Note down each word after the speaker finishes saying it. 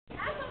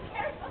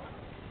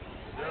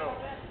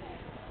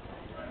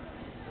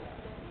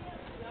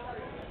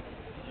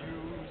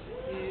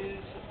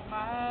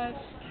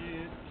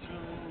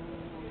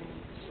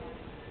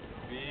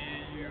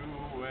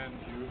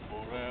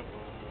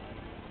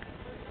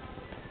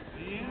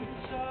the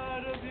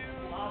inside of you,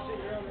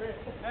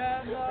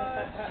 and I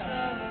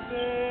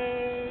celebrate.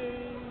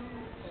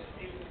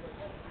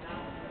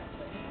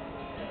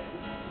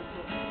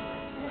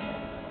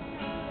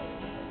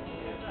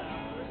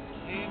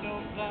 Ain't no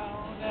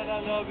clown that I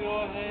love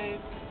your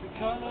hate, the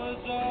colors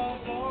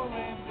of the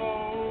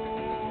rainbow.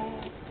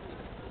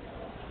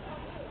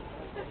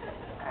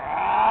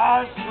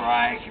 Ah,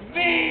 strike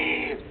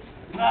me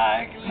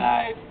like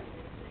light.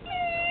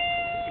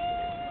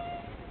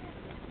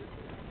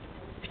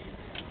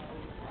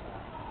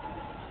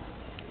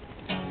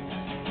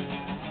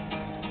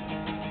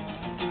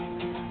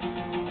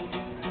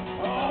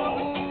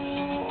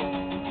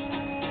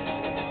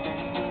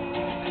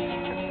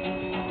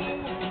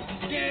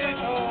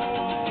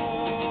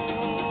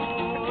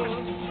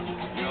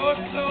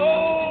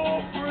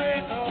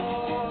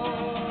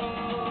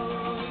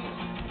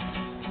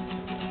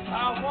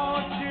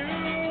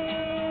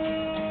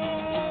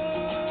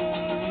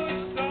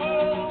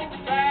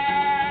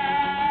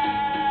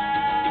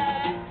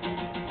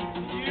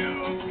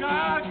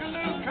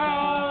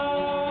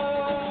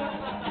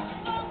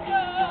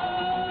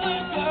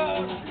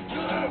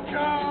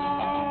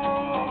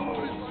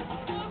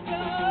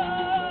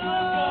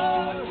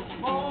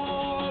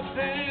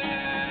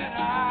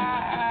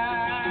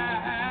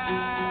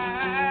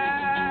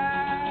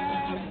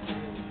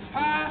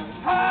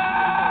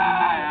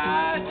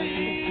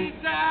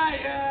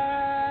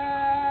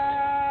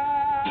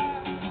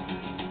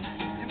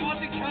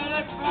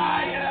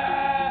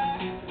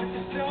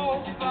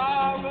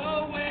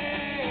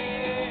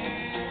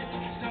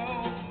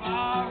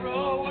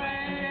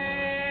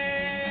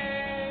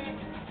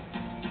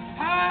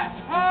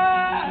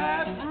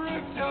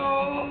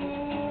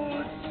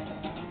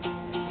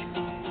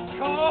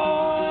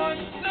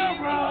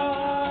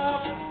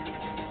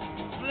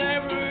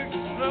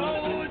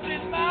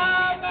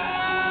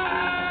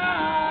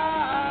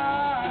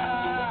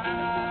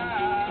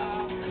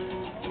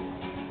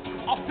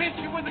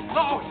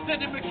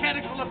 Send a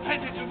mechanical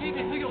appendage. You need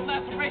to heal your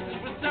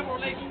lacerations with several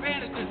lace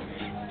bandages.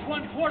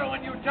 1/4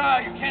 when you die.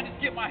 You can't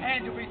escape my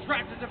hand. You'll be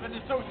trapped as if in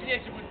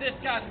association with this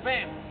guy's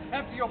band.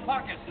 Empty your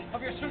pockets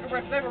of your sugar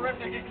red flavor,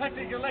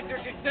 eclectic,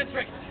 electric,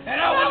 eccentric,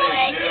 and I will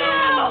eat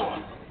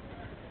you!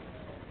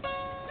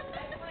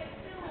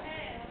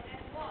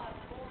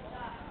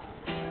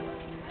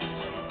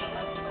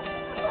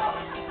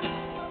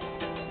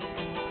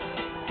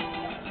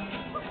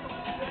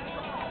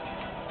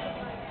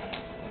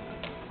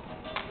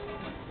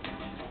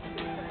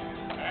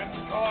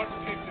 God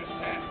did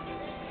descend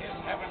his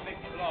heavenly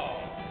claw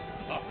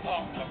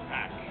upon the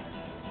pack.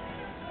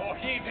 For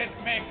he did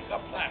make the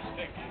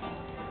plastic,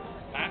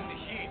 and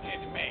he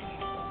did make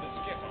the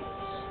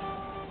skittles,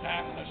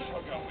 and the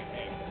sugar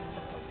within.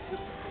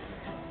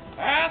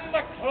 And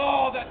the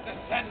claw that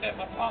descendeth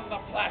upon the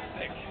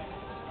plastic,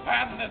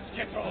 and the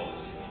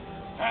skittles,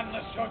 and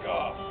the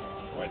sugar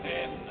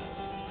within.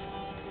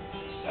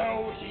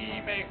 So he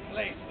may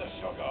place the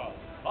sugar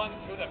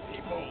unto the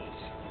peoples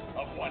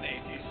of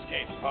 180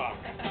 Skate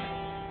Park,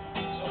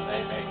 so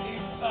they may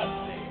keep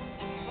thirsty,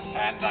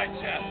 and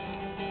digest,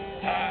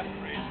 and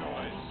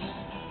rejoice.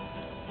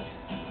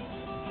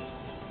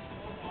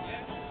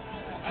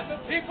 And the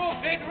people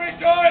did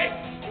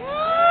rejoice!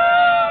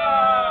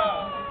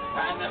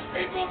 And the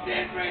people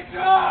did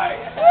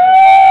rejoice!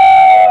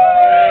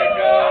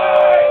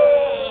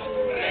 Rejoice!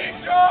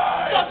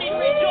 Rejoice! Fucking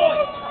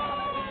rejoice!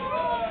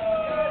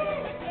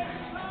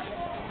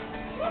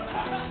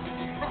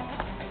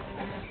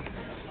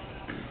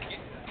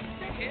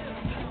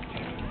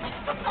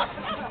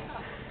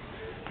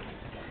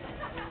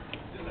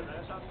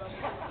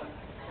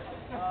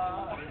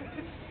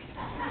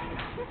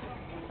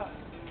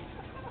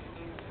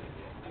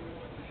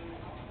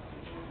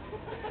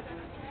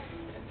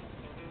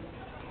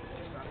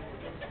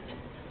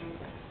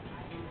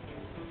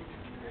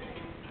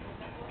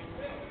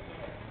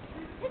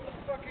 What the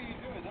fuck are you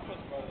doing? That was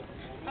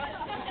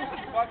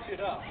fucked it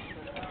up.